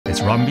it's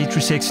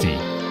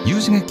RunB360.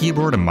 Using a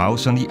keyboard and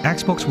mouse on the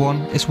Xbox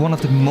One is one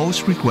of the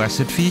most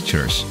requested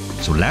features.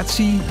 So let's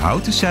see how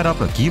to set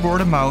up a keyboard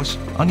and mouse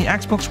on the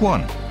Xbox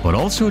One, but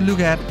also look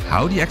at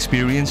how the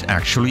experience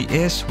actually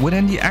is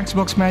within the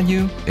Xbox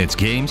menu, its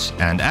games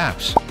and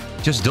apps.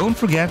 Just don't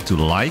forget to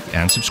like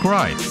and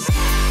subscribe.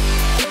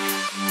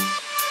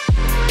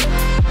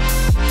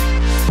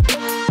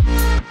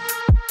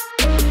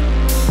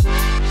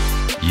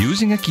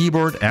 Using a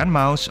keyboard and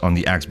mouse on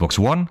the Xbox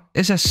One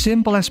is as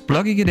simple as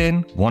plugging it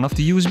in one of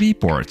the USB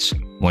ports.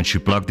 Once you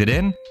plugged it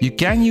in, you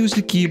can use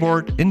the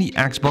keyboard in the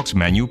Xbox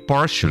menu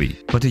partially.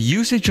 But the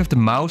usage of the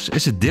mouse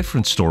is a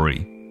different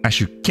story, as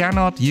you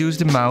cannot use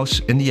the mouse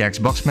in the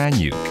Xbox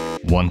menu.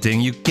 One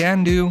thing you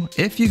can do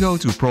if you go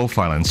to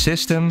Profile and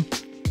System,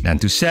 then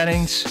to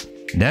Settings,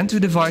 then to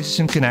Devices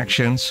and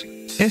Connections,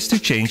 is to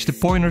change the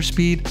pointer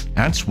speed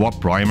and swap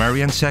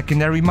primary and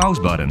secondary mouse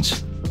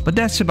buttons. But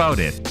that's about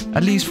it,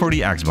 at least for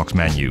the Xbox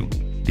menu.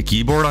 The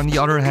keyboard, on the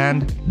other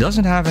hand,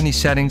 doesn't have any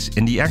settings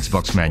in the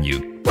Xbox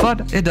menu,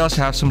 but it does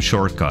have some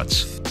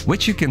shortcuts,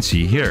 which you can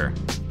see here.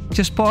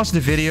 Just pause the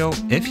video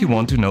if you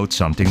want to note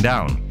something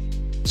down.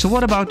 So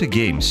what about the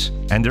games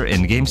and their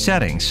in-game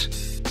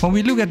settings? When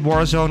we look at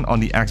Warzone on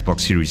the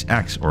Xbox Series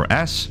X or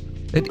S,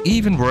 it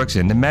even works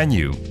in the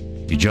menu.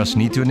 You just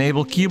need to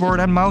enable keyboard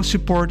and mouse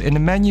support in the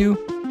menu,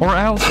 or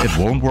else it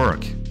won't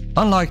work.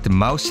 Unlike the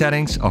mouse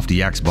settings of the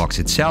Xbox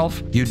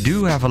itself, you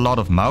do have a lot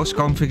of mouse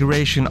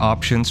configuration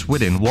options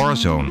within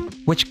Warzone,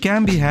 which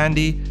can be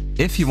handy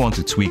if you want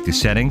to tweak the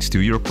settings to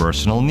your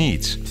personal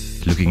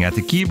needs. Looking at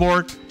the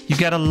keyboard, you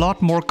get a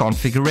lot more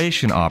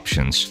configuration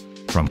options,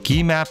 from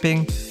key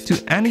mapping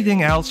to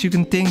anything else you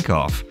can think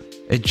of.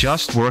 It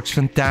just works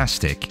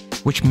fantastic,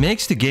 which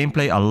makes the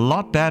gameplay a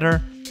lot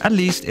better, at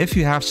least if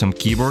you have some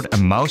keyboard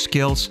and mouse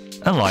skills,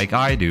 unlike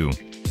I do.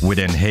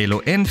 Within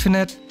Halo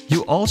Infinite,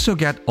 you also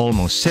get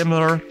almost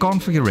similar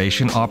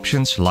configuration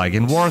options like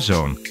in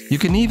Warzone. You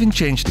can even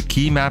change the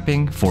key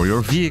mapping for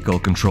your vehicle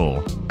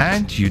control.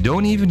 And you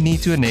don't even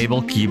need to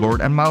enable keyboard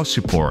and mouse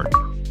support.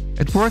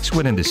 It works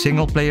within the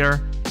single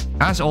player,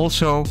 as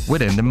also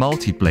within the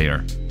multiplayer.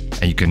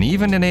 And you can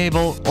even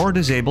enable or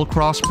disable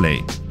crossplay.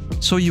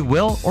 So you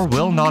will or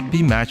will not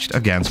be matched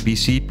against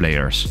PC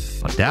players.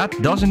 But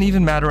that doesn't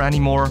even matter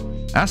anymore,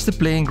 as the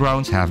playing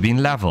grounds have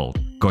been leveled.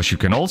 Because you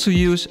can also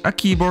use a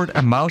keyboard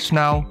and mouse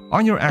now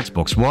on your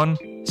Xbox One,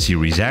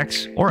 Series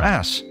X or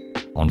S.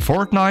 On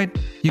Fortnite,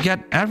 you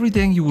get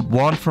everything you would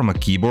want from a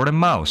keyboard and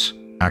mouse,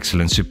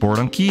 excellent support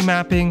on key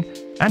mapping,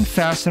 and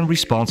fast and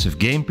responsive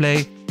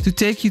gameplay to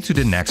take you to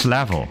the next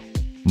level.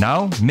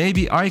 Now,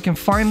 maybe I can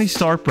finally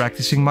start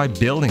practicing my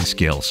building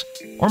skills,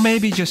 or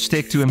maybe just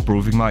stick to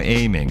improving my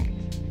aiming.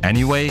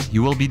 Anyway,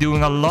 you will be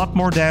doing a lot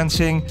more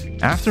dancing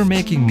after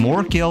making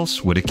more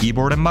kills with a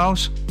keyboard and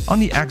mouse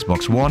on the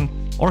Xbox One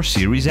or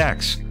Series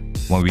X.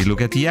 When we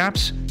look at the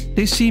apps,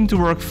 they seem to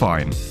work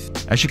fine,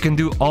 as you can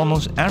do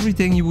almost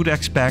everything you would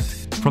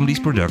expect from these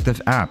productive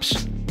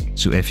apps.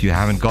 So if you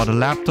haven't got a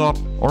laptop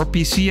or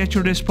PC at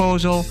your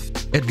disposal,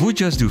 it would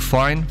just do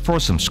fine for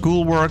some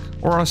schoolwork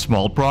or a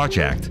small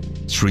project.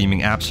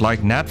 Streaming apps like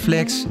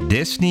Netflix,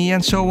 Disney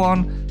and so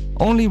on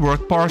only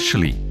work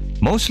partially,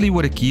 mostly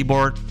with a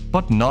keyboard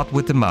but not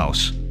with the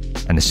mouse.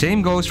 And the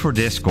same goes for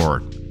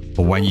Discord.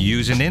 But when you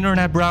use an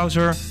internet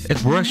browser,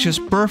 it works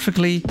just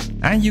perfectly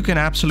and you can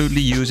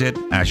absolutely use it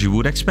as you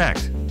would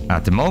expect.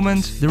 At the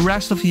moment, the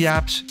rest of the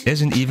apps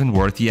isn't even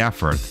worth the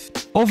effort.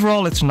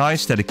 Overall, it's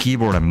nice that a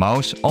keyboard and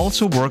mouse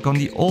also work on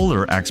the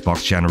older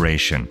Xbox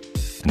generation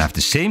and have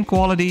the same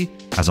quality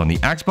as on the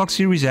Xbox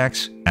Series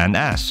X and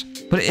S.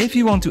 But if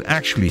you want to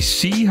actually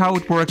see how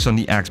it works on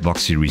the Xbox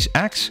Series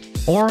X,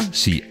 or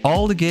see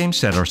all the games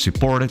that are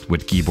supported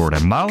with keyboard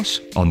and mouse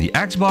on the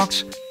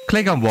Xbox,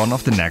 click on one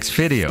of the next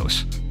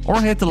videos. Or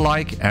hit the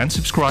like and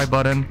subscribe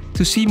button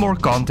to see more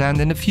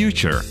content in the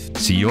future.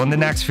 See you on the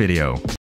next video.